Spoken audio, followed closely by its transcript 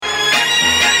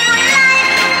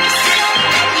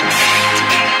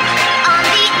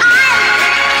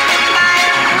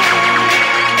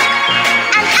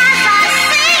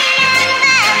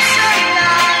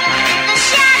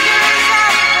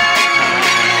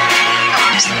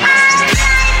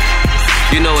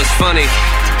You know, it's funny.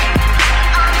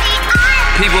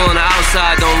 People on the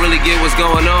outside don't really get what's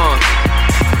going on,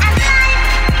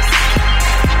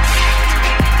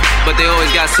 but they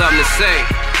always got something to say.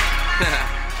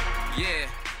 Yeah.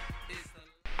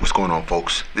 What's going on,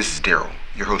 folks? This is Daryl,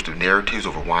 your host of Narratives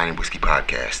Over Wine and Whiskey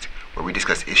podcast, where we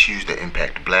discuss issues that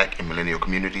impact Black and millennial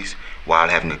communities while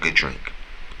having a good drink.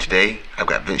 Today, I've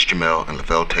got Vince Jamel and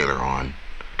Lavelle Taylor on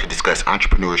to discuss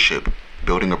entrepreneurship,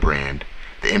 building a brand,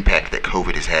 the impact that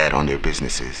COVID has had on their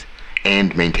businesses,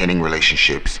 and maintaining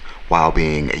relationships while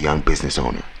being a young business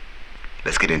owner.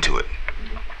 Let's get into it.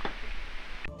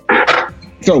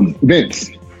 So, Vince,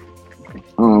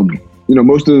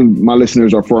 most of my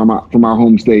listeners are from our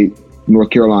home state,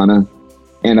 North Carolina,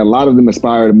 and a lot of them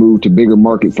aspire to move to bigger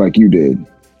markets like you did.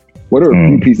 What are a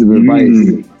few pieces of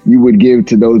advice you would give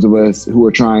to those of us who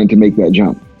are trying to make that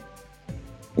jump?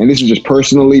 And this is just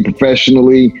personally,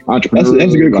 professionally, entrepreneurially.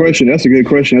 That's a good question. That's a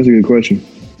good question.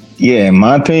 Yeah, in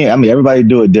my opinion, I mean, everybody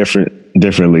do it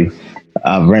differently.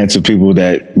 I've ran into people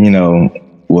that,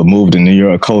 would move to New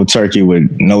York cold turkey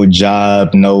with no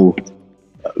job,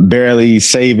 barely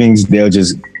savings.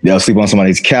 They'll sleep on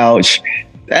somebody's couch.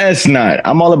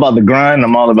 I'm all about the grind.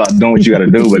 I'm all about doing what you got to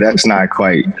do, but that's not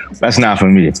for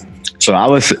me. So I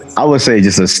would say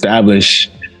just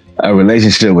establish a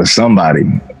relationship with somebody,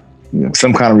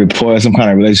 some kind of rapport, some kind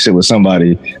of relationship with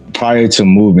somebody prior to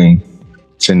moving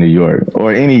to New York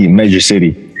or any major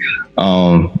city.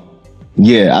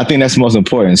 I think that's most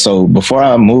important. So before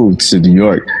I moved to New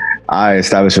York, I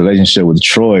established a relationship with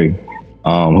Troy,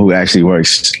 who actually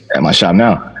works at my shop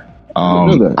now.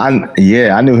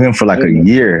 I knew him for like a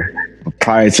year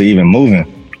prior to even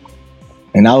moving,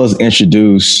 and I was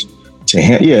introduced to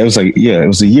him. It was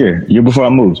a year before I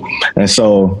moved, and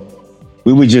so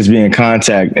we would just be in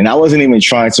contact. And I wasn't even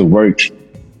trying to work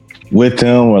with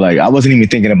him, or I wasn't even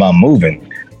thinking about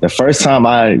moving. The first time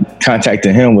I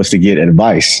contacted him was to get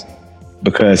advice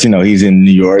because he's in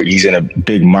New York, he's in a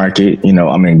big market.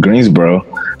 I'm in Greensboro,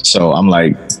 so I'm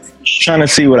trying to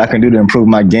see what I can do to improve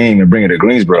my game and bring it to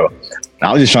Greensboro.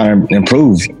 I was just trying to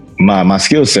improve my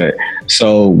skill set.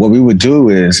 So what we would do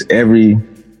is every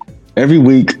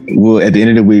week, at the end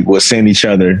of the week, we'll send each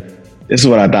other. This is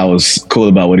what I thought was cool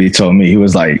about what he told me. He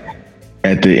was like,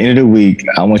 at the end of the week,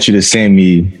 I want you to send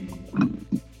me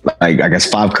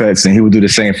 5 cuts, and he would do the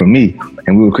same for me,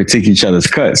 and we would critique each other's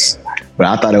cuts. But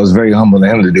I thought it was very humble of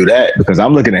him to do that because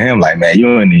I'm looking at him like, man,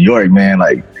 you're in New York, man.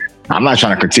 I'm not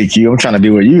trying to critique you. I'm trying to be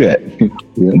where you at.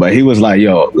 But he was like,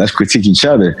 yo, let's critique each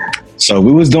other. So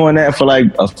we was doing that for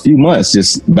a few months,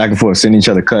 just back and forth, sending each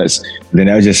other cuts. Then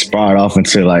that would just sparred off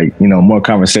into more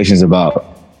conversations about,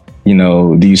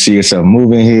 do you see yourself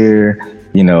moving here?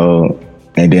 And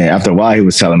then after a while, he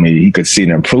was telling me he could see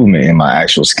an improvement in my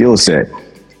actual skill set.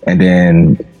 And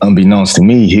then unbeknownst to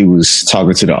me, he was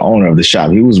talking to the owner of the shop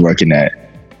he was working at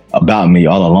about me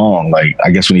all along.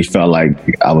 I guess when he felt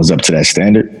like I was up to that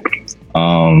standard,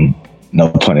 no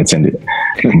pun intended,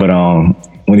 but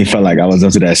when he felt like I was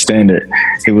up to that standard,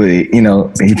 he would,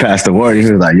 he passed the word.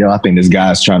 He was like, yo, I think this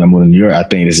guy's trying to move to New York. I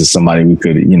think this is somebody we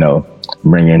could,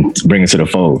 bring into the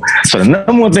fold. So the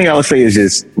number one thing I would say is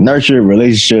just nurture a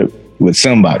relationship with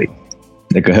somebody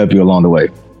that could help you along the way.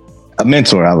 A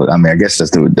mentor, I guess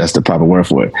that's the proper word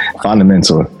for it. Find a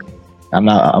mentor. I'm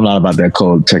not about that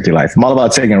cold turkey life. I'm all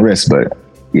about taking risks, but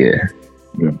yeah.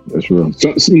 Yeah, that's real.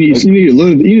 So you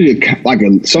need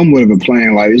a somewhat of a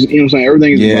plan. What I'm saying?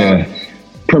 Everything is about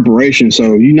preparation.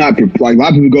 So you're not a lot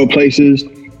of people go places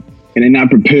and they're not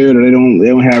prepared, or they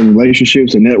don't have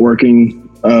relationships or networking.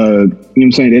 What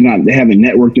I'm saying? They haven't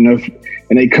networked enough,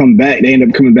 and they end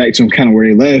up coming back to kind of where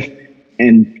they left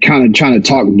and kind of trying to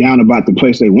talk down about the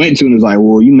place they went to. And it's like,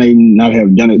 well, you may not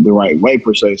have done it the right way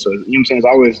per se. So what I'm saying? It's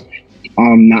always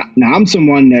now I'm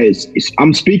someone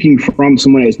I'm speaking from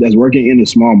someone that's working in a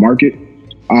small market.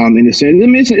 In the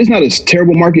sense, it's not a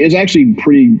terrible market. It's actually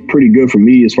pretty good for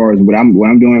me as far as what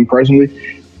I'm doing personally.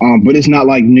 But it's not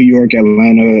like New York,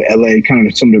 Atlanta, LA, kind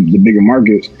of some of the bigger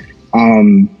markets.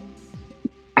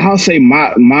 I'll say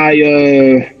my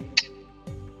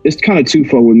it's kind of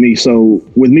twofold with me. So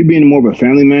with me being more of a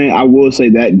family man, I will say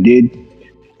that did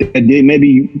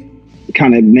maybe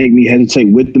kind of make me hesitate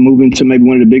with the moving to maybe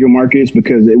one of the bigger markets,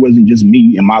 because it wasn't just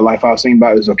me and my life I was thinking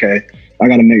about. It was, okay, I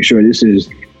got to make sure this is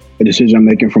a decision I'm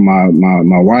making for my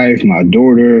wife, my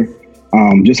daughter,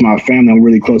 just my family. I'm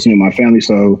really close with my family.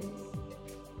 So,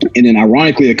 and then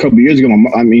ironically, a couple of years ago,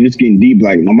 it's getting deep.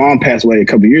 Like, my mom passed away a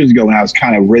couple of years ago when I was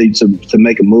kind of ready to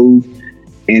make a move.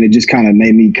 And it just kind of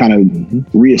made me kind of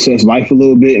reassess life a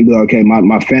little bit and be like, okay,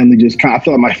 my family I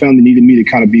feel like my family needed me to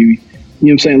kind of be, a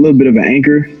little bit of an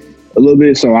anchor a little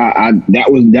bit. So that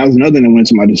was another thing that went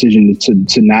to my decision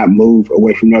to not move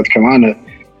away from North Carolina.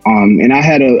 And I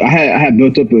had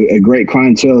built up a great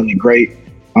clientele and a great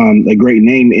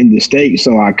name in the state.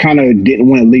 So I kind of didn't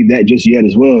want to leave that just yet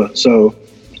as well. So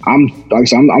I'm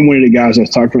one of the guys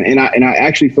that's talking, and I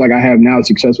actually feel like I have now a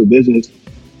successful business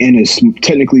in a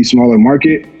technically smaller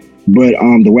market. But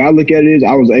the way I look at it is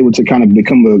I was able to kind of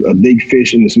become a big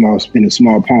fish in a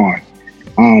small pond.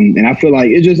 And I feel like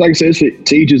it's just, like I said, it's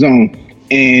to each his own.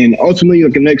 And ultimately,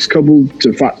 like the next couple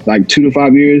to 2 to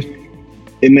 5 years,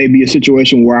 it may be a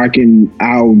situation where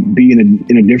I'll be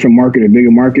in a different market, a bigger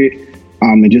market,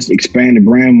 and just expand the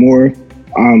brand more.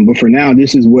 But for now,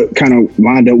 this is what kind of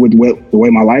lined up with the way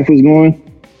my life was going,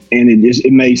 and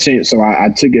it made sense. So I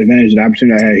took advantage of the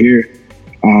opportunity I had here,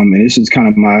 and this is kind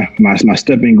of my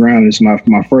stepping ground. It's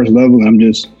my first level, and I'm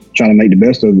just trying to make the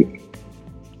best of it.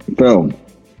 Phil,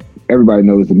 everybody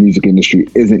knows the music industry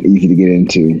isn't easy to get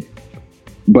into,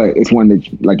 but it's one that,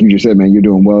 like you just said, man, you're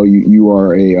doing well. You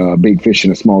are a big fish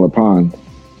in a smaller pond.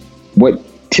 What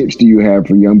tips do you have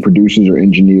for young producers or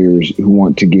engineers who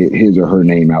want to get his or her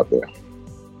name out there?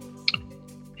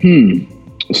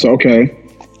 So, okay.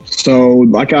 So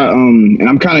like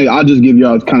I'll just give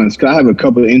y'all cause I have a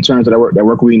couple of interns that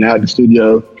work with me now at the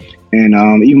studio.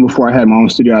 And even before I had my own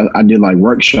studio, I did like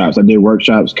workshops. I did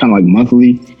workshops kind of like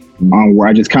monthly, where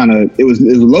I just kind of, it was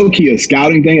low key a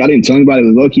scouting thing. I didn't tell anybody. It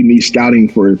was low key me scouting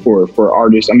for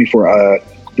artists. I mean, for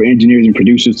engineers and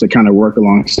producers to kind of work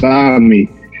alongside me.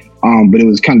 But it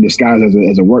was kind of disguised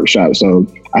as a workshop. So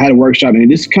I had a workshop,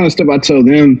 and this kind of stuff I tell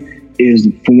them is,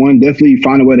 for one, definitely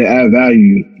find a way to add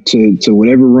value to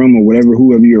whatever room or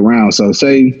whoever you're around. So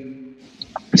say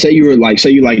you're like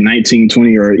 19,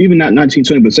 20, or even not 19,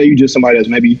 20, but say you're just somebody that's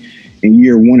maybe in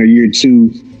year 1 or year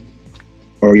 2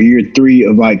 or year 3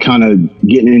 of like kind of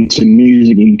getting into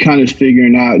music, and you kind of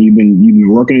figuring out, you've been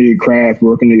working on your craft,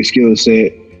 working on your skill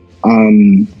set.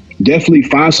 Definitely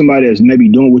find somebody that's maybe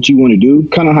doing what you want to do.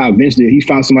 Kind of how Vince did. He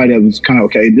found somebody that was kind of,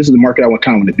 okay, this is the market I want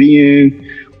to be in,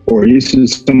 or this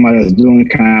is somebody that's doing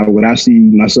kind of what I see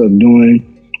myself doing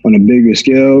on a bigger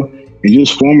scale, and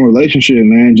just form a relationship,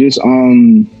 man. Just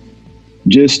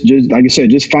like I said,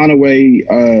 just find a way.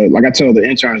 Like I tell the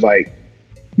interns, like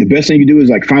the best thing you do is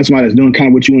like find somebody that's doing kind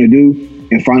of what you want to do,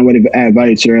 and find a way to add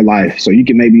value to their life. So you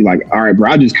can maybe like, all right,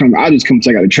 bro, I'll just come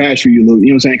take out the trash for you. You know what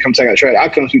I'm saying? Come take out the trash. I'll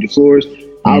come sweep the floors.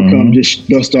 I'll come just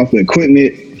dust off the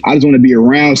equipment. I just want to be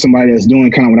around somebody that's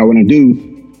doing kind of what I want to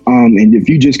do. And if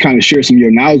you just kind of share some of your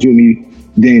knowledge with me,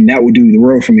 then that would do the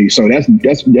world for me. So that's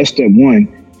step one.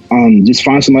 Just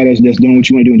find somebody that's doing what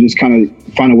you want to do, and just kind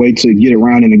of find a way to get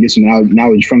around them and get some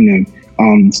knowledge from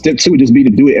them. Step 2 would just be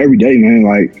to do it every day, man.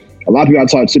 Like a lot of people I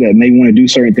talk to that may want to do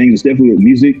certain things, it's definitely with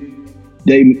music.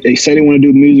 They say they want to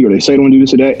do music, or they say they want to do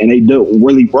this or that, and they don't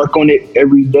really work on it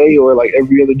every day or like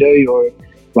every other day, or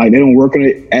like they don't work on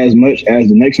it as much as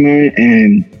the next man.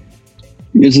 And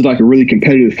this is like a really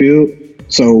competitive field.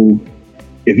 So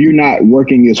if you're not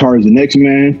working as hard as the next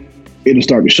man, it'll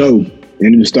start to show.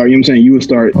 And it'll start, you know what I'm saying? You will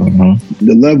start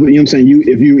the level, you know what I'm saying?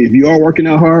 If you are working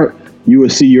out hard, you will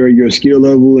see your skill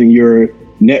level and your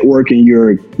network and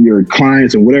your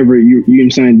clients and whatever, you know what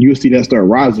I'm saying? You'll see that start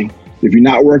rising. If you're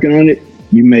not working on it,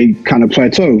 you may kind of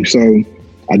plateau. So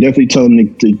I definitely tell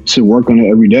them to work on it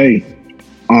every day.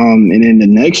 And then the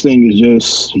next thing is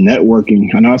just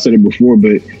networking. I know I said it before,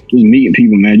 but just meeting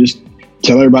people, man. Just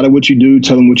tell everybody what you do,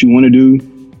 tell them what you want to do.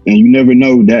 And you never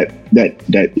know that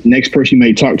next person you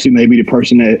may talk to may be the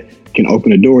person that can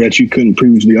open a door that you couldn't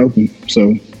previously open.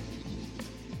 So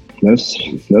that's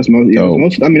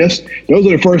most. I mean, those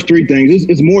are the first 3 things.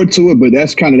 It's more to it, but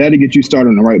that's kind of that'll get you started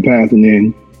on the right path. And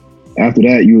then after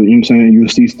that, you know what I'm saying, you'll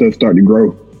see stuff start to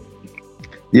grow.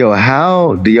 Yo,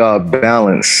 how do y'all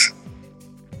balance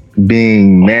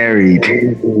being married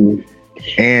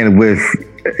and with,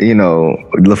 you know,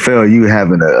 LaFell, you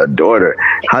having a daughter?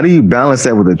 How do you balance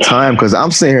that with the time? Because I'm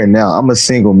sitting here now, I'm a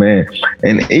single man,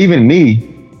 and even me,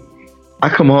 I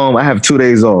come home, I have 2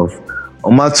 days off.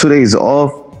 On my 2 days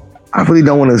off, I really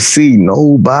don't want to see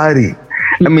nobody.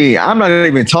 I mean, I'm not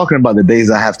even talking about the days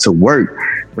I have to work.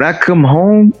 When I come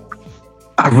home,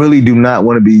 I really do not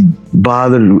want to be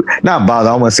bothered. Not bothered,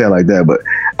 I don't want to say it like that, but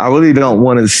I really don't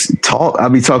want to talk. I'll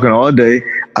be talking all day.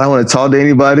 I don't want to talk to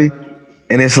anybody.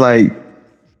 And it's like,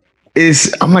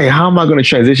 I'm like, how am I going to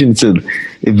transition to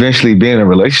eventually being in a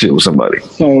relationship with somebody?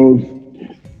 So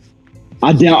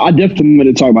I definitely want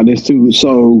to talk about this too.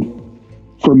 So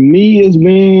for me, it's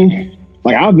been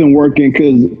like, I've been working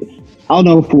because I don't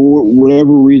know, for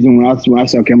whatever reason, when I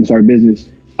said, okay, I'm gonna start a business,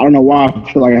 I don't know why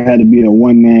I feel like I had to be in a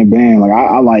 1-man band. Like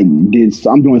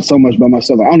I'm doing so much by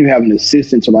myself. Like, I don't even have an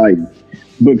assistant to like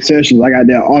book sessions. I got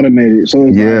that automated. So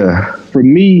it's like, for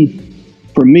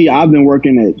me, I've been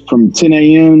working from 10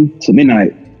 a.m. to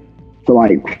midnight for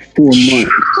like 4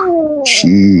 months.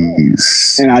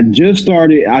 Jeez. And I just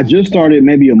started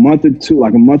maybe a month or two,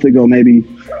 like a month ago, maybe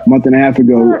a month and a half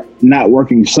ago, not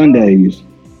working Sundays,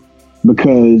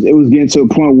 because it was getting to a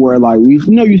point where like,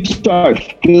 you start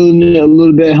feeling it a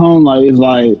little bit at home. Like, it's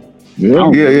like,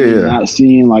 not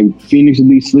seeing like Phoenix will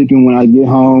be sleeping when I get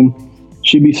home.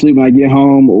 She'll be sleeping when I get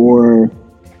home,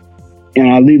 and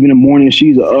I leave in the morning,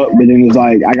 she's up, but then it's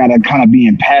like, I gotta kind of be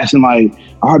in passing, like,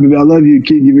 all right, baby, I love you,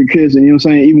 give you a kiss. And you know what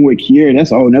I'm saying? Even with Kiera,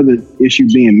 that's a whole other issue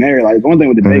being married. Like, one thing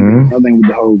with the baby, another thing with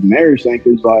the whole marriage thing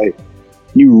is like,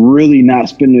 you really not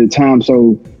spending the time.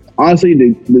 So honestly,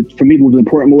 for me, what was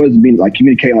important was being like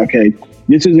communicating, like, okay,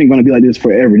 this isn't going to be like this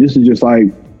forever. This is just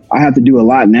like, I have to do a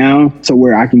lot now to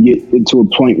where I can get into a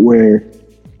point where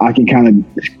I can kind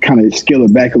of scale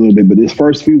it back a little bit. But this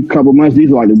first couple months,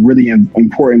 these are like the really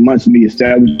important months of me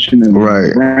establishing the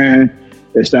brand,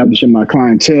 establishing my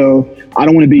clientele. I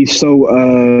don't want to be so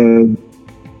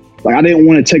like, I didn't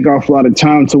want to take off a lot of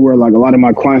time to where like a lot of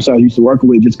my clients I used to work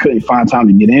with just couldn't find time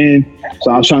to get in.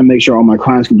 So I was trying to make sure all my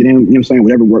clients could get in, you know what I'm saying,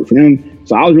 whatever worked for them.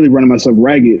 So I was really running myself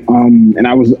ragged. And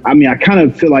I kind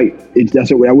of feel like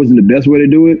that wasn't the best way to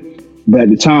do it, but at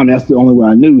the time that's the only way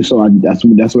I knew. So that's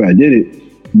the way I did it.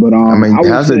 But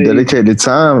you have to dedicate the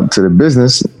time to the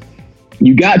business.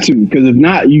 You got to, because if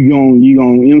not, you gon' you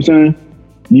know what I'm saying?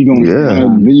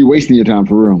 Then you wasting your time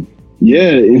for real.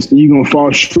 Yeah, you're gonna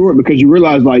fall short because you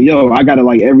realize like, yo, I gotta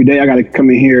like every day I gotta come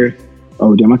in here.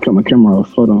 Oh damn, I cut my camera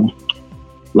off. Hold on.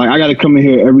 Like, I gotta come in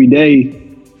here every day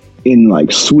and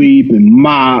like sweep and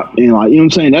mop and like, you know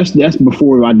what I'm saying? That's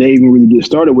before my day even really get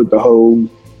started with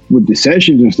the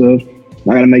sessions and stuff.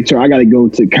 I gotta make sure I gotta go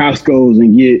to Costco's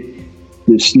and get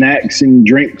the snacks and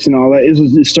drinks and all that. It's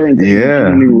just certain things you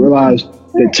don't even realize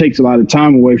that takes a lot of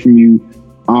time away from you.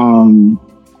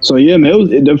 So yeah, man,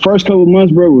 the first couple of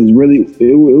months, bro, was really,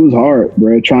 it was hard,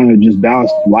 bro, trying to just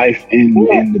balance life and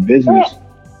the business.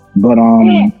 But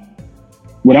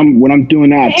what I'm doing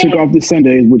now, I took off the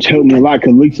Sundays, which helped me a lot,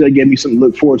 because at least that gave me something to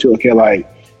look forward to. Okay, like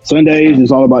Sundays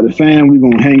is all about the fam. We're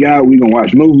gonna hang out. We're gonna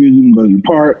watch movies. We're gonna go to the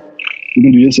park. We're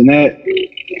gonna do this and that.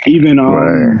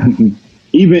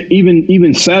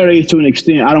 Even Saturdays, to an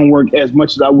extent, I don't work as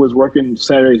much as I was working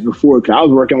Saturdays before, because I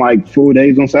was working like full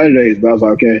days on Saturdays. But I was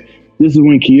like, okay, this is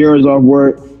when Kiera's off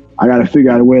work. I got to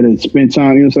figure out a way to spend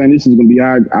time. You know what I'm saying? This is going to be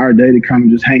our day to kind of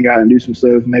just hang out and do some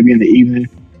stuff, maybe in the evening.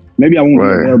 Maybe I won't be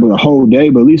available the whole day,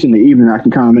 but at least in the evening, I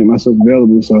can kind of make myself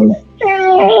available. So,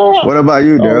 what about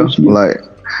you, Daryl?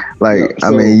 I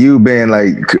mean, you being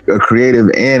like a creative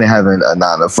and having a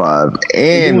 9 to 5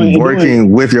 and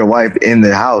working with your wife in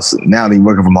the house. Now that you're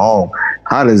working from home,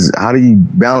 how do you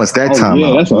balance that time? Yeah,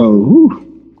 out? That's a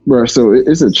bro. So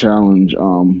it's a challenge.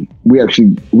 We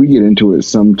get into it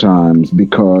sometimes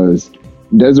because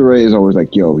Desiree is always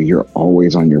like, "Yo, you're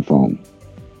always on your phone."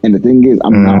 And the thing is,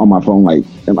 I'm not on my phone. Like,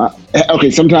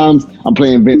 sometimes I'm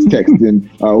playing Vince texting.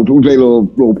 We play little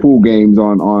pool games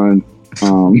on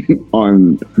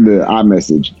the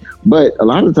iMessage, but a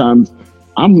lot of times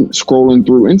I'm scrolling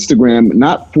through Instagram,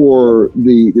 not for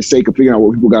the sake of figuring out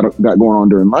what people got going on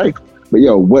during life, but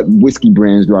what whiskey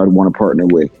brands do I want to partner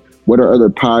with? What are other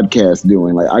podcasts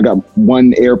doing? Like, I got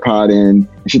one AirPod in, and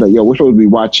she's like, "Yo, we're supposed to be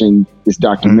watching this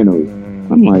documentary."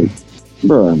 I'm like,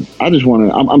 bro, I just want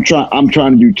to. I'm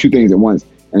trying to do two things at once,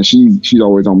 and she's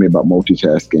always on me about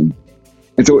multitasking.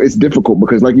 And so it's difficult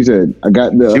because, like you said, I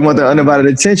got the... You want the undivided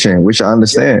attention, which I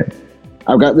understand.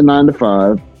 I've got the 9 to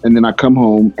 5, and then I come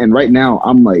home, and right now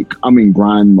I'm in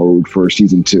grind mode for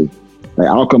season 2. Like,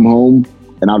 I'll come home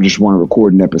and I'll just want to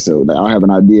record an episode. Like, I'll have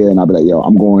an idea, and I'll be like, "Yo,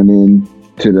 I'm going in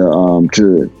to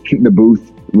the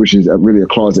booth," which is really a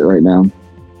closet right now,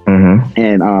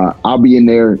 and I'll be in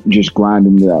there just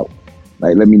grinding it out.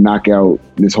 Like, let me knock out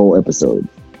this whole episode.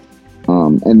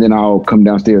 And then I'll come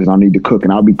downstairs and I'll need to cook,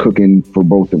 and I'll be cooking for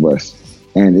both of us.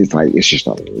 And it's just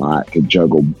a lot to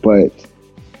juggle. But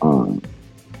I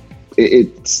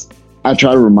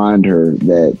try to remind her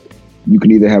that you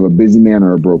can either have a busy man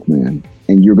or a broke man,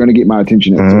 and you're going to get my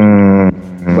attention at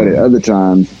times. But at other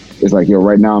times, it's like,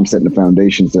 right now I'm setting the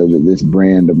foundation so that this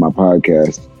brand of my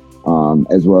podcast,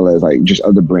 as well as like just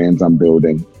other brands I'm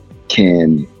building,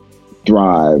 can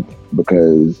thrive,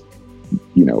 because,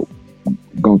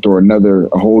 gonna throw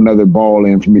a whole nother ball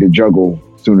in for me to juggle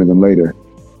sooner than later.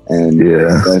 And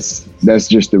that's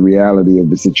just the reality of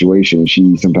the situation.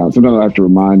 She sometimes I have to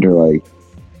remind her, like,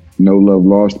 no love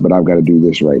lost, but I've got to do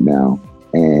this right now.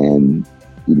 And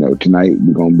tonight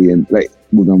we're gonna be in bed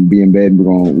and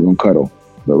we're gonna cuddle.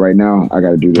 But right now I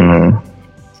got to do that.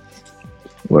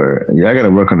 Where I got to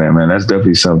work on that, man. That's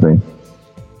definitely something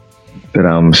that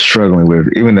I'm struggling with.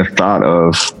 Even the thought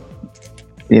of,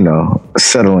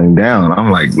 settling down.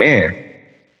 I'm like, man,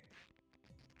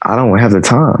 I don't have the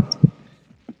time.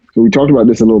 So we talked about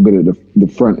this a little bit at the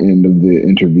front end of the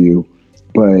interview,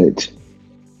 but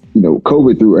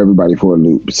COVID threw everybody for a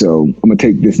loop. So I'm gonna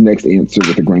take this next answer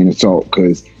with a grain of salt,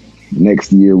 because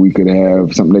next year we could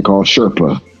have something they call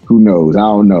Sherpa. Who knows? I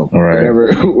don't know. All right.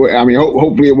 Whatever. I mean,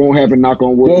 hopefully it won't happen. Knock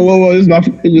on wood. Whoa! This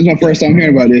is my first time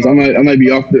hearing about this. I might be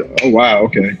off the. Oh wow.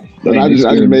 Okay. I just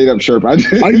made up Sherpa. I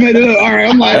just made it up. All right.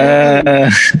 I'm like,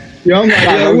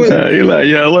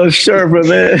 what's Sherpa,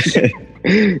 man?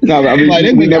 No, I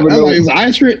mean, we never know. Is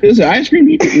ice cream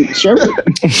Sherpa?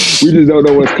 We just don't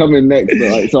know what's coming next.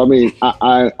 So I mean,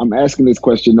 I'm asking this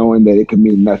question knowing that it could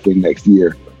mean nothing next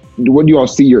year. What do you all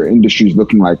see your industries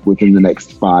looking like within the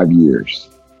next 5 years?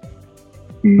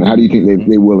 Mm-hmm. How do you think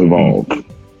they will evolve?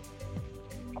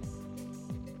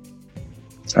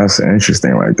 That's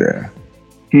interesting right there.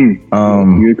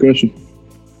 Good question.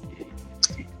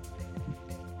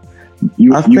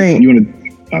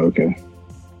 Okay.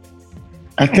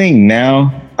 I think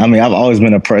now, I mean, I've always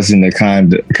been a person that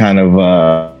kind of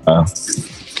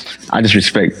I just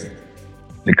respect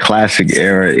the classic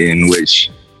era in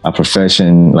which my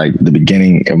profession, like the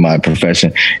beginning of my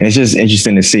profession. And it's just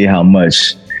interesting to see how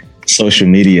much social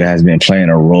media has been playing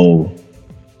a role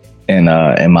in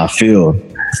my field.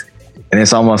 And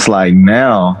it's almost like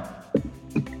now,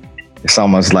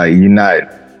 you're not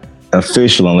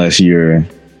official unless you're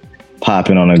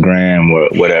popping on a gram or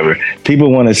whatever.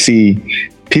 People want to see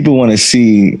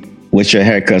what your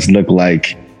haircuts look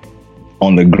like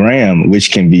on the gram,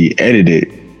 which can be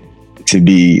edited to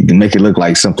make it look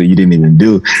like something you didn't even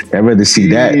do. I'd rather see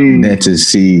that than to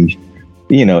see,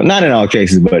 not in all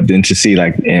cases, but then to see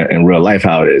like in real life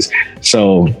how it is.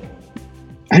 So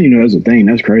I didn't know that's a thing.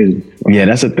 That's crazy. Yeah,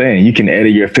 that's a thing. You can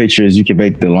edit your pictures. You can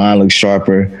make the line look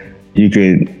sharper. You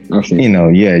could,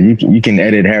 you can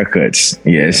edit haircuts.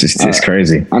 Yeah, it's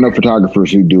crazy. I know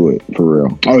photographers who do it for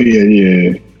real. Oh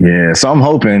yeah. Yeah, so I'm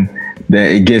hoping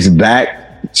that it gets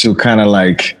back to kind of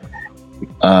like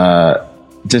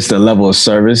just a level of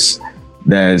service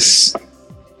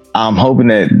I'm hoping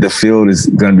that the field is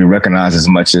going to be recognized as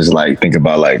much as like, think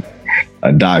about like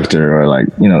a doctor or like,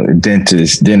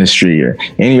 dentistry or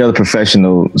any other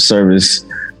professional service.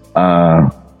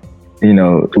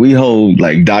 We hold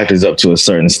like doctors up to a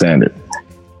certain standard.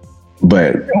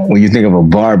 But when you think of a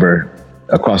barber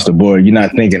across the board, you're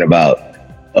not thinking about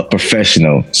a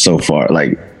professional so far.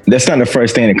 Like, that's not the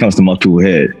first thing that comes to most people's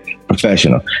head,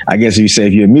 professional. I guess if you say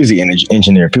if you're a music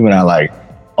engineer, people are not like,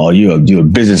 oh, you're a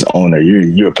business owner,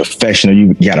 you're a professional,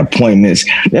 you got appointments.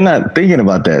 They're not thinking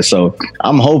about that. So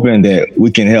I'm hoping that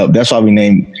we can help. That's why we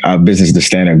named our business the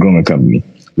Standard Grooming Company.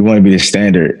 We want to be the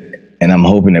standard, and I'm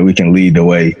hoping that we can lead the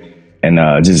way and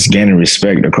just gaining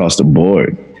respect across the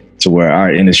board to where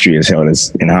our industry is held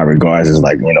in high regards as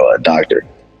like, a doctor.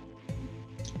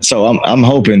 So I'm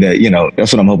hoping that,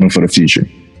 that's what I'm hoping for the future.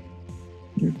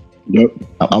 Yep.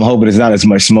 I'm hoping it's not as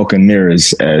much smoke and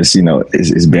mirrors as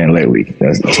it's been lately.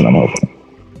 That's what I'm hoping.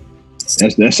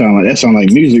 That sound like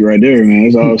music right there, man.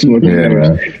 It's all smoke and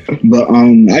mirrors. But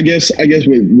I guess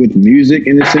with music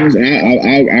in a sense,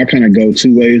 I kind of go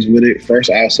two ways with it. First,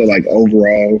 I say like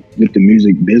overall with the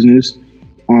music business.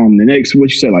 The next, what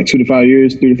you said, like 3 to 5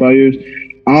 years.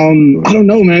 I don't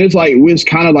know, man. It's like we're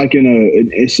kind of like in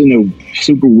a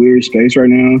super weird space right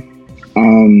now.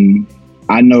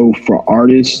 I know for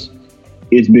artists,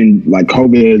 it's been like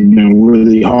COVID has been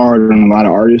really hard on a lot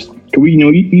of artists. Cause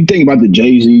you think about the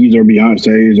Jay-Z's or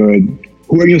Beyonce's or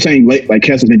whoever saying like Kes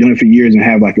has been doing it for years and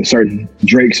have like a certain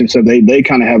Drakes and stuff. They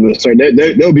kind of have a certain,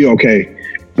 they'll be okay.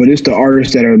 But it's the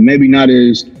artists that are maybe not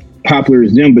as popular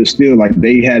as them, but still like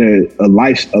they had a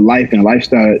life and a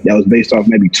lifestyle that was based off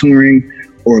maybe touring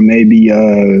or maybe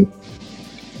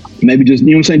just,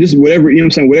 just whatever,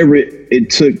 whatever it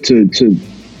took to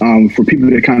for people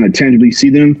to kind of tangibly see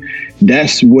them.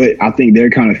 That's what I think they're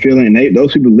kind of feeling. And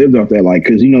those people lived off that, like,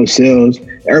 because, sales,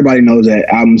 everybody knows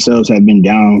that album sales have been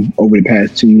down over the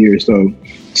past 2 years. So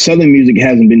selling music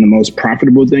hasn't been the most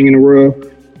profitable thing in the world.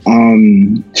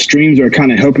 Streams are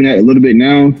kind of helping that a little bit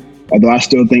now. Although I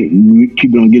still think we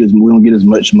don't get as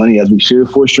much money as we should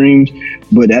for streams,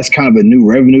 but that's kind of a new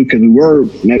revenue because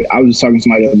I was just talking to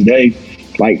somebody the other day,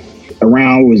 like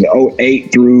around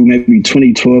 2008 through maybe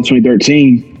 2012,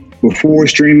 2013, before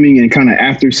streaming and kind of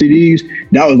after CDs,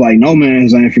 that was like no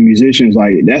man's land for musicians.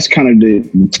 Like that's kind of the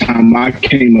time I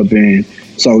came up in.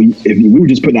 So if we were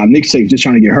just putting out mixtapes, just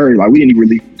trying to get heard, like we were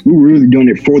really doing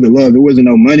it for the love. There wasn't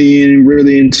no money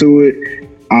really into it.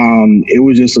 It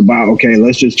was just about, okay,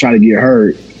 let's just try to get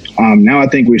heard. Now I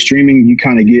think with streaming, you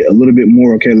kind of get a little bit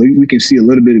more. Okay, we can see a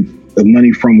little bit of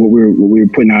money from what we were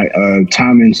putting our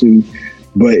time into,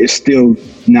 but it's still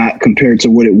not compared to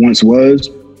what it once was.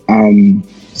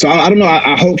 So I don't know.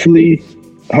 I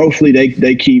hopefully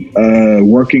they keep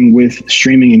working with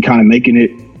streaming and kind of making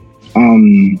it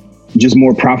just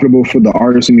more profitable for the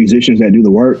artists and musicians that do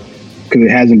the work, because it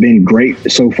hasn't been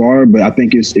great so far, but I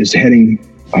think it's heading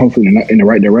hopefully in the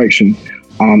right direction.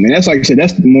 And that's, like I said,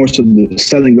 that's more so the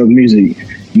selling of music.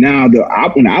 Now, on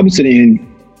the opposite end,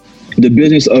 the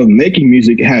business of making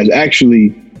music has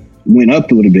actually went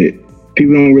up a little bit.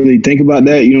 People don't really think about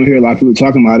that. You don't hear a lot of people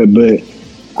talking about it, but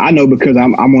I know because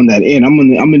I'm on that end. I'm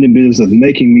in the business of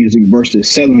making music versus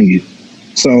selling it.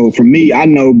 So for me, I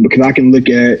know because I can look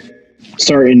at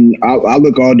I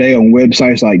look all day on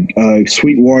websites like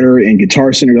Sweetwater and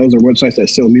Guitar Center. Those are websites that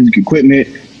sell music equipment,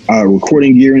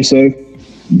 recording gear and stuff.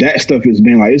 That stuff has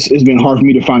been like, it's been hard for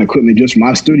me to find equipment just for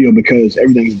my studio because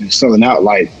everything's been selling out.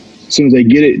 Like as soon as they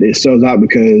get it, it sells out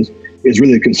because it's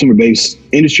really a consumer-based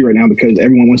industry right now because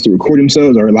everyone wants to record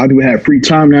themselves, or a lot of people have free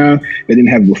time now they didn't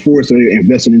have before, so they're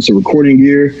investing into recording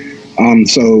gear. And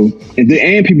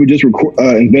people just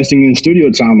investing in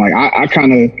studio time. Like I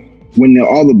kind of, when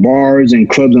all the bars and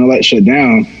clubs and all that shut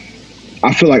down,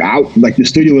 I feel like the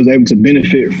studio was able to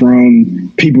benefit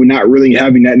from people not really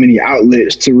having that many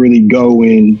outlets to really go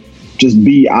and just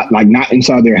be like not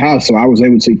inside their house. So I was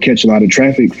able to catch a lot of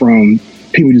traffic from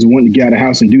people just wanting to get out of the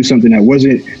house and do something that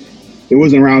wasn't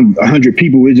around 100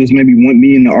 people. It just maybe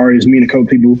me and a couple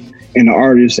people and the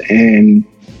artist, and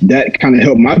that kind of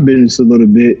helped my business a little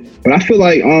bit. But I feel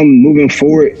like moving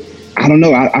forward, I don't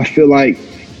know. I feel like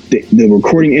the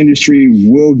recording industry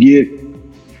will get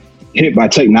hit by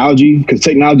technology, because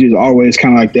technology is always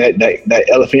kind of like that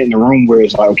elephant in the room where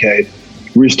it's like, okay,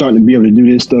 we're starting to be able to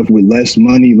do this stuff with less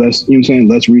money, less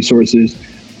resources.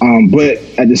 But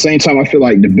at the same time, I feel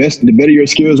like the better your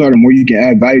skills are, the more you can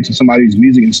add value to somebody's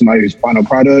music and somebody's final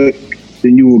product,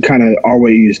 then you will kind of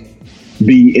always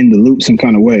be in the loop some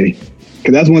kind of way.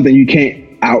 Because that's one thing you can't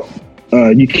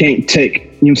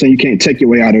take, you can't take your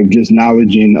way out of just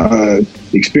knowledge and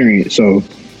experience. So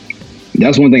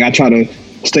that's one thing I try to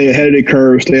stay ahead of the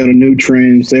curve, stay on the new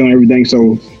trends, stay on everything.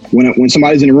 So when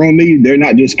somebody's in the room with me, they're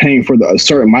not just paying for a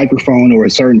certain microphone or a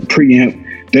certain preamp.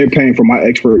 They're paying for my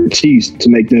expertise to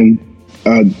make them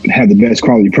have the best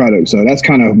quality product. So that's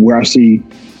kind of where I see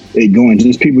it going.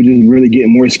 Just people just really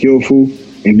getting more skillful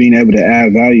and being able to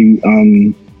add value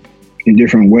in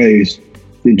different ways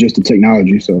than just the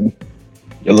technology. So,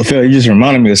 LaFell, you just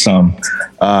reminded me of something.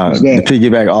 To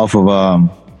piggyback off of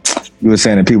you were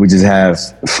saying that people just have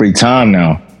free time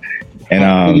now,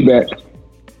 and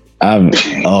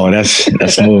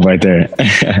that's smooth right there.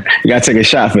 You gotta take a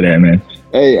shot for that, man.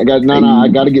 Hey, I got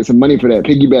to get some money for that.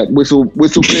 Piggyback, whistle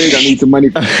pig. I need some money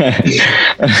for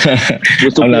that.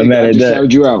 Whistle I'm not pig, mad at that.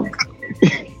 Shouted you out.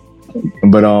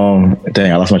 But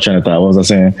dang, I lost my train of thought. What was I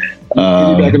saying?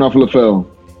 Piggybacking off LaFell.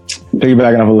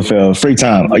 Free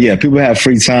time. Yeah, people have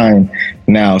free time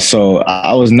now. So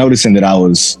I was noticing that I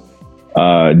was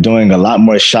doing a lot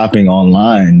more shopping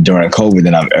online during COVID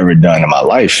than I've ever done in my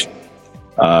life.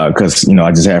 Because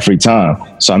I just had free time.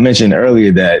 So I mentioned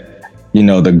earlier that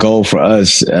the goal for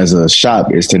us as a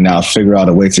shop is to now figure out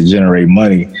a way to generate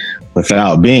money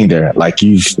without being there, like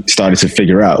you've started to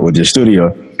figure out with your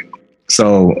studio.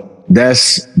 So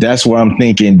that's where I'm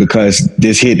thinking, because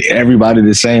this hit everybody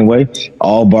the same way.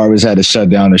 All barbers had to shut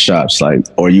down the shops,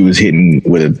 or you was hitting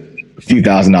with a few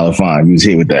 $1,000 fine. You was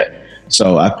hit with that.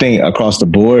 So I think across the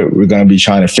board, we're going to be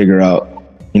trying to figure out,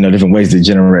 different ways to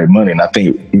generate money. And I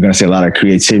think we're going to see a lot of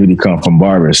creativity come from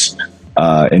barbers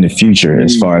in the future,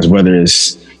 as far as whether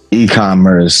it's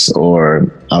e-commerce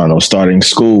or, I don't know, starting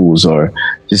schools or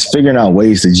just figuring out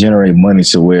ways to generate money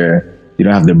to where you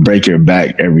don't have to break your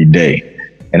back every day.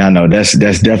 And I know that's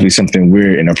definitely something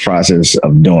we're in the process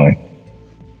of doing.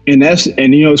 And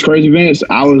it's crazy, Vince.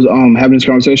 I was having this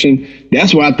conversation.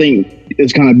 That's what I think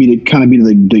is kind of be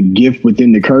the gift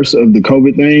within the curse of the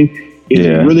COVID thing.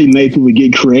 It really made people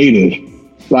get creative.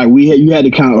 Like you had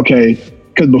to kind of, okay,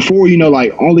 because before,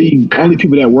 only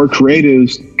people that were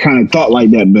creatives kind of thought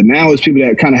like that. But now it's people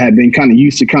that kind of had been kind of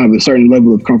used to kind of a certain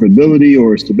level of comfortability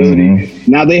or stability.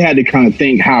 Mm-hmm. Now they had to kind of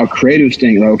think how creatives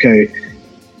think. Like, okay,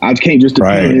 I can't just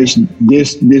depend on this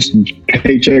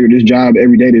paycheck or this job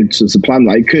every day to supply me.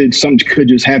 Like something could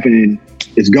just happen and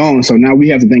it's gone. So now we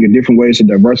have to think of different ways to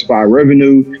diversify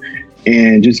revenue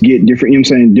and just get different,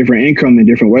 different income in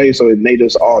different ways. So it made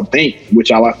us all think,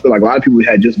 which I feel like a lot of people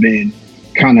had just been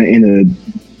kind of in a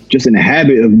just in the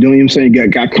habit of doing, you know what I'm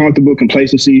saying, got comfortable,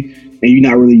 complacency, and you're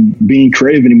not really being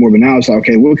creative anymore. But now it's like,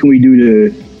 okay, what can we do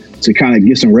to kind of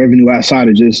get some revenue outside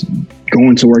of just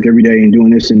going to work every day and doing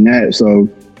this and that? So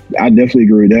I definitely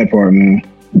agree with that part, man.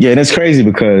 Yeah, and it's crazy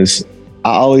because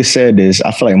I always said this.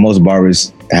 I feel like most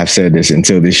barbers have said this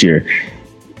until this year.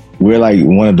 We're like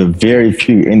one of the very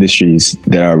few industries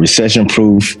that are recession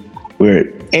proof.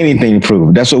 We're anything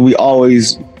proof. That's what we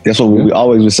always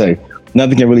would say.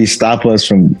 Nothing can really stop us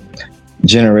from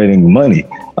generating money.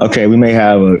 Okay, we may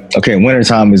have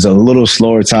wintertime is a little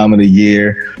slower time of the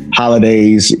year.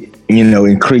 Holidays,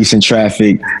 increase in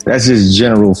traffic. That's just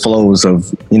general flows of,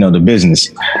 the business.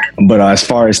 But as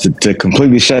far as to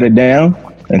completely shut it down,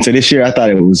 until this year, I thought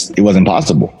it wasn't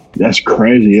possible. That's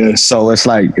crazy, yeah. So it's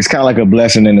kind of like a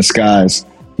blessing in disguise.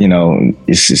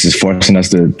 It's just forcing us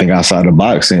to think outside the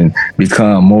box and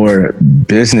become more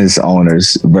business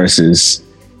owners versus,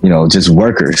 just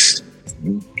workers,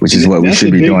 which is what we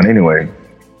should be doing anyway.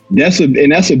 That's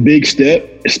a big step,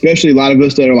 especially a lot of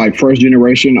us that are like first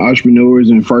generation entrepreneurs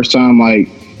and first time. Like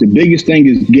the biggest thing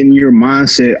is getting your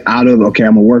mindset out of, okay,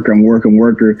 I'm a worker,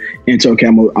 into, okay,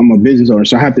 I'm a business owner.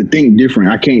 So I have to think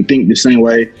different. I can't think the same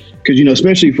way. Cause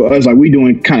especially for us, like we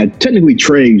doing kind of technically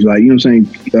trades, like,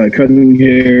 cutting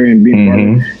hair and being a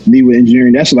barber, me with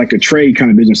engineering, that's like a trade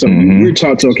kind of business. So we're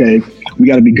taught to, okay, we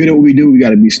got to be good at what we do. We got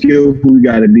to be skillful. We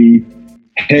got to be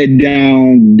head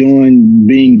down,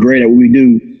 being great at what we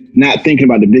do, not thinking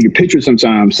about the bigger picture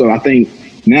sometimes. So I think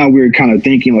now we're kind of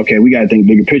thinking, okay, we got to think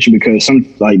bigger picture because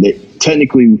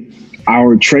technically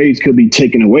our trades could be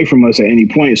taken away from us at any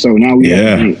point. So now we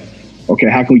have to think, okay,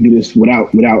 how can we do this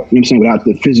without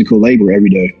the physical labor every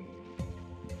day?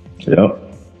 Yep.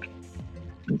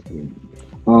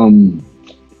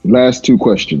 Last two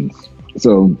questions.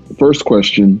 So first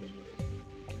question,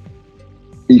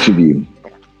 each of you,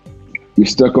 you're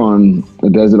stuck on a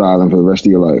desert island for the rest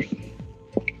of your life.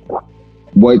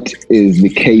 What is the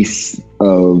case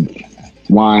of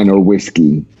wine or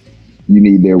whiskey you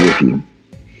need there with you?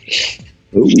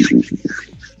 Ooh.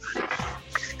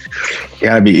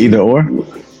 Gotta be either or.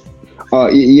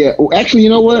 Yeah. Well, actually, you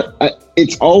know what?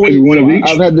 It's always one of each.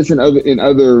 I've had this in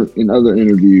other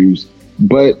interviews,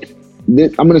 but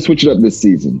I'm going to switch it up this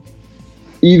season.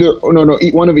 Eat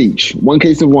one of each. One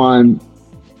case of wine,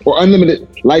 or unlimited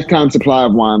lifetime supply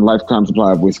of wine, lifetime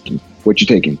supply of whiskey. What you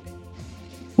taking?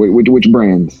 Which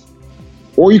brands?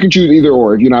 Or you can choose either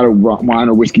or if you're not a wine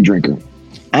or whiskey drinker.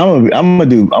 I'm gonna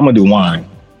do wine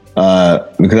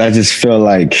because I just feel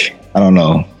like, I don't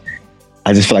know.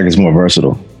 I just feel like it's more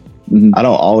versatile. Mm-hmm. I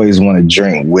don't always want to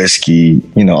drink whiskey,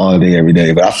 all day, every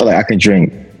day, but I feel like I could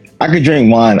drink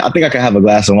wine. I think I could have a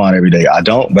glass of wine every day. I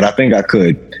don't, but I think I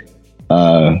could.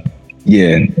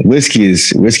 Whiskey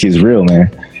is real,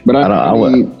 man. But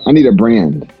I need a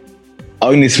brand. Oh,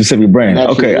 you need a specific brand.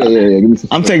 Absolutely. Okay. Yeah.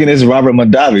 I'm taking this Robert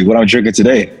Mondavi, what I'm drinking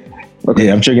today. Okay.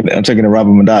 Yeah, I'm taking the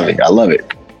Robert Mondavi. I love it.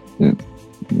 Yeah.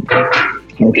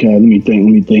 Okay, let me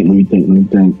think.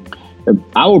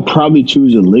 I would probably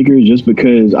choose a liquor just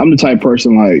because I'm the type of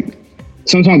person, like,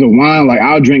 sometimes with wine, like,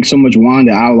 I'll drink so much wine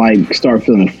that I'll, like, start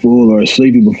feeling full or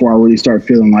sleepy before I really start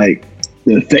feeling, like,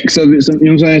 the effects of it. You know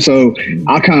what I'm saying? So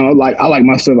I kind of I like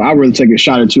myself. I'd rather take a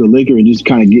shot or two of liquor and just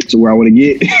kind of get to where I want to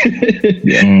get.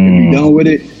 Be done with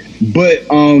it. But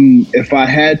if I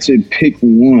had to pick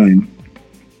one,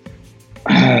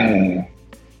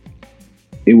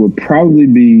 it would probably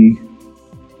be.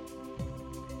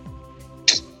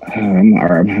 I'm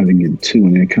gonna have to get two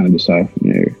and then kind of decide from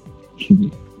there.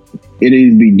 It'd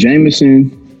either be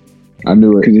Jameson. I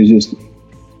knew it because it's just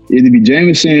either be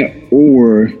Jameson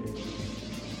or.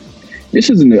 This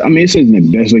isn't the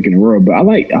best liquor in the world, but I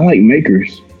like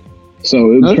Makers.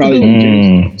 So it would probably be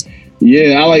Jameson.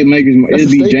 Yeah, I like Makers.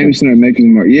 It'd be Jameson or Makers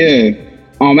Mark. Yeah.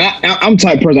 I'm the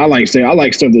type of person I like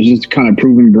stuff that's just kind of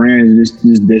proven brands,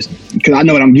 just this because I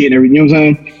know what I'm getting every, you know what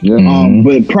I'm saying? Yeah.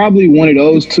 But probably one of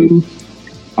those two.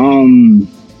 I'm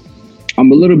a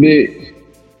little bit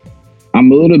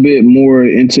more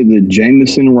into the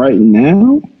Jameson right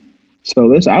now.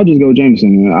 So I'll just go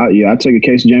Jameson. I'll take a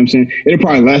case of Jameson. It'll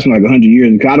probably last me like 100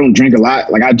 years because I don't drink a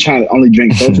lot. Like I try to only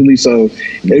drink socially, so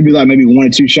it'd be like maybe 1 or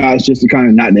 2 shots just to kind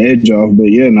of knock the edge off. But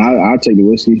yeah, I'll take the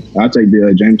whiskey. I'll take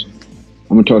the Jameson.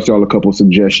 I'm gonna toss y'all a couple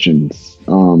suggestions.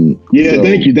 Thank you. I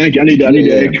need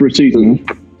the expertise.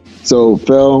 So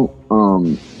Phil,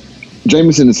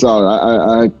 Jameson is solid.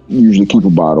 I usually keep a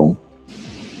bottle.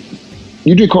 Do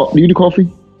you do coffee?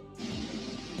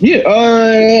 Yeah,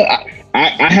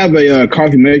 I have a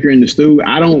coffee maker in the stew.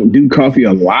 I don't do coffee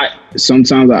a lot.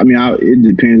 Sometimes, it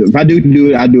depends. If I do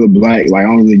it, I do it black. Like I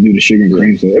don't really do the sugar and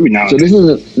cream. So every now and then.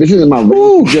 So this isn't my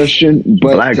real suggestion,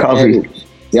 but black coffee.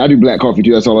 Yeah, I do black coffee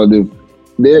too. That's all I do.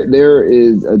 There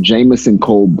is a Jameson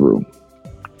cold brew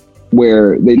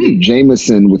where they do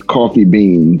Jameson with coffee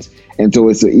beans, and so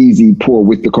it's an easy pour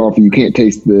with the coffee. You can't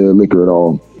taste the liquor at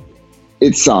all.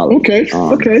 It's solid. Okay.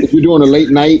 If you're doing a late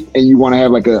night and you want to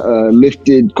have like a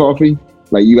lifted coffee,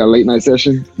 like you got a late night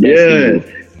session. Yo,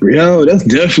 that's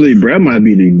definitely, bro. That might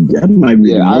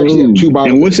be. Yeah, I actually have 2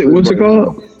 bottles. And what's it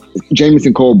called?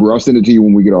 Jameson cold brew. I'll send it to you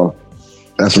when we get off.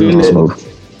 That's really smoke.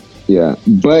 Yeah,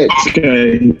 but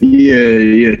okay,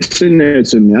 yeah, send that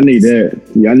to me. I need that.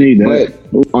 Yeah, I need that.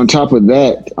 But on top of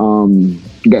that,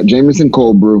 you got Jameson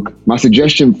cold brew. My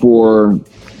suggestion for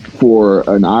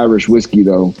an Irish whiskey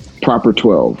though, Proper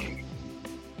 12.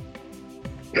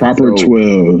 Proper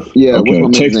 12. Yeah, okay.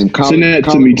 What's my man's name? Send that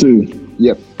to me too.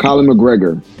 Yep, Colin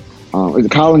McGregor. Is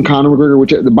it Conor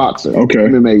McGregor, the boxer? Okay,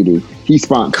 MMA dude. He's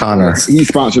sponsored. Connor. He's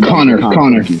sponsored. Connor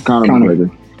McGregor.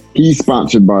 He's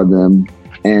sponsored by them.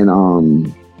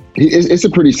 And it's a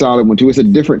pretty solid one too. It's a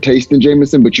different taste than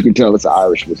Jameson, but you can tell it's an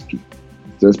Irish whiskey,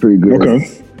 so it's pretty good. Okay.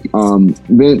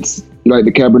 Vince, like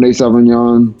the Cabernet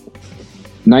Sauvignon,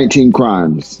 19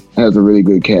 Crimes has a really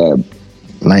good cab.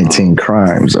 19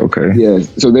 Crimes, okay. Yeah,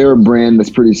 so they're a brand that's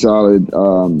pretty solid.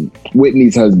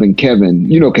 Whitney's husband, Kevin,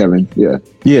 you know Kevin, yeah.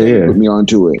 Yeah. Put me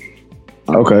onto it.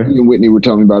 Okay. He and Whitney were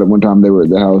telling me about it one time. They were at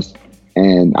the house.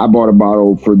 And I bought a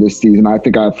bottle for this season. I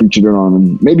think I featured it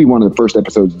on maybe one of the first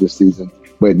episodes of this season.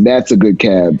 But that's a good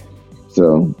cab.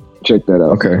 So check that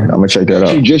out. Okay, I'm going to check that out.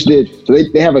 She just did. So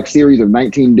they have a series of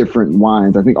 19 different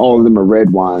wines. I think all of them are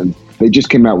red wines. They just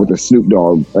came out with a Snoop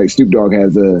Dogg. Like Snoop Dogg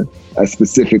has a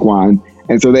specific wine.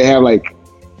 And so they have like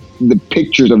the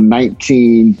pictures of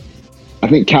 19, I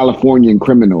think, Californian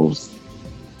criminals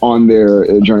on their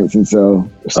joints, and so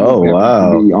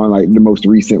wow, on like the most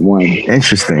recent one.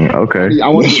 Interesting. Okay, I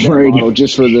want to bottle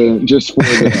just for the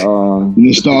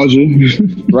nostalgia.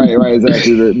 right,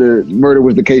 exactly. The murder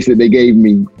was the case that they gave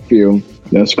me. Feel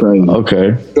that's crazy.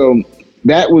 Okay, so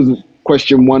that was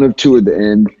question 1 of 2 at the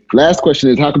end. Last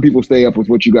question is, how can people stay up with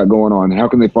what you got going on? How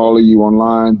can they follow you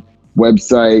online?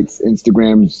 Websites,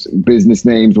 Instagrams, business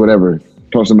names, whatever.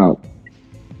 Toss them out.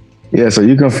 Yeah, so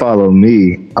you can follow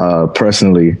me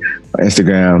personally on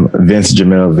Instagram, Vince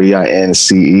Jamel,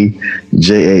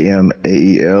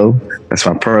 VinceJamael. That's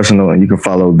my personal, and you can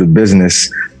follow the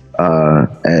business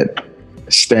at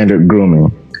Standard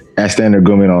Grooming. At Standard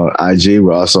Grooming on IG.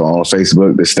 We're also on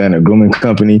Facebook, The Standard Grooming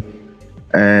Company.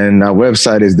 And our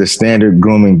website is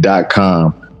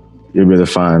thestandardgrooming.com. You'll be able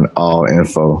to find all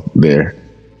info there.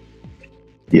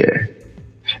 Yeah.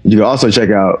 You can also check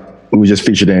out, we just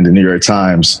featured in the New York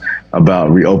Times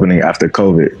about reopening after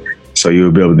COVID. So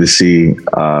you'll be able to see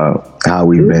how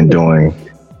we've been doing.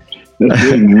 That's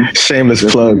good, man. Shameless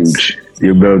plug.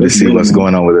 You'll be able to see what's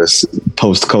going on with us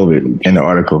post-COVID in the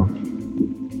article.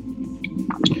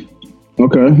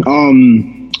 Okay.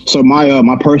 So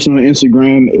my personal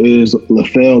Instagram is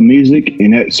LaFell Music,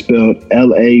 and that's spelled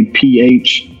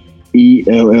LAPHELLE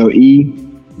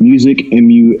Music,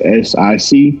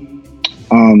 MUSIC.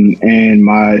 And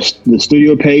the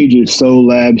studio page is Soul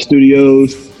Lab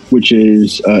Studios, which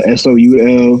is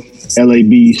SOULLAB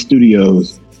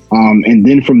Studios. And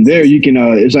then from there, you can,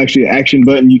 it's actually an action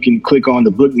button. You can click on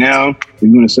the book now. If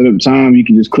you want to set up time, you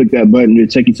can just click that button to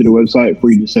take you to the website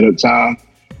for you to set up time.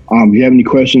 If you have any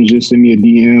questions, just send me a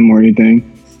DM or anything.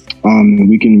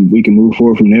 We can move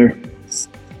forward from there.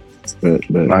 But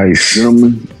nice,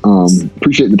 gentlemen.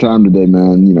 Appreciate the time today,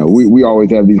 man. You know, we always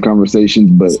have these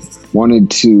conversations, but wanted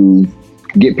to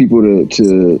get people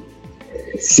to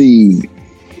see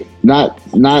not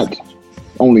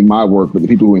only my work, but the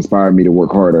people who inspired me to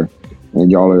work harder.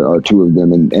 And y'all are 2 of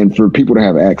them. And for people to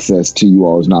have access to you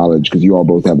all's knowledge, because you all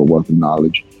both have a wealth of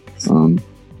knowledge.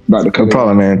 About the no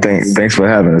problem, man. Thanks for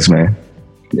having us, man.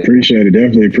 Yeah. Appreciate it.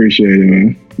 Definitely appreciate it,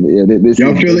 man. Yeah,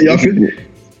 y'all feel it.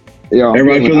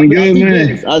 Everybody feeling good,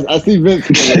 man. I see Vince.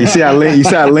 You see, I lean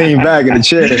back in the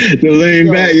chair. The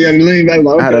lean back. Yeah, the lean back.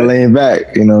 Like, okay. I had to lean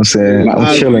back. You know what I'm saying?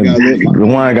 I'm chilling. The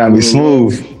wine got me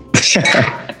smooth.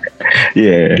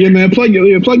 Yeah. Yeah, man. Plug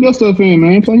your stuff in,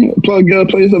 man. Plug your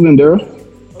stuff in, Daryl.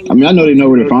 I mean, I know they know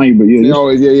where to find you, but yeah. They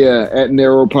always, at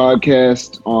Narrow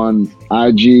Podcast on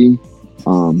IG.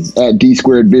 At D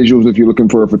Squared Visuals if you're looking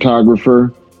for a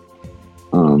photographer.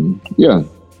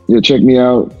 Check me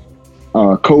out.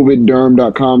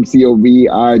 COVIDDurham.com,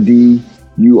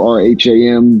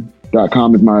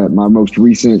 COVIDURHAM.com is my most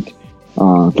recent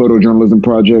photojournalism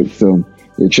project. So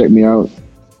check me out.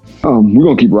 We're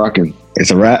gonna keep rocking.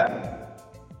 It's a wrap.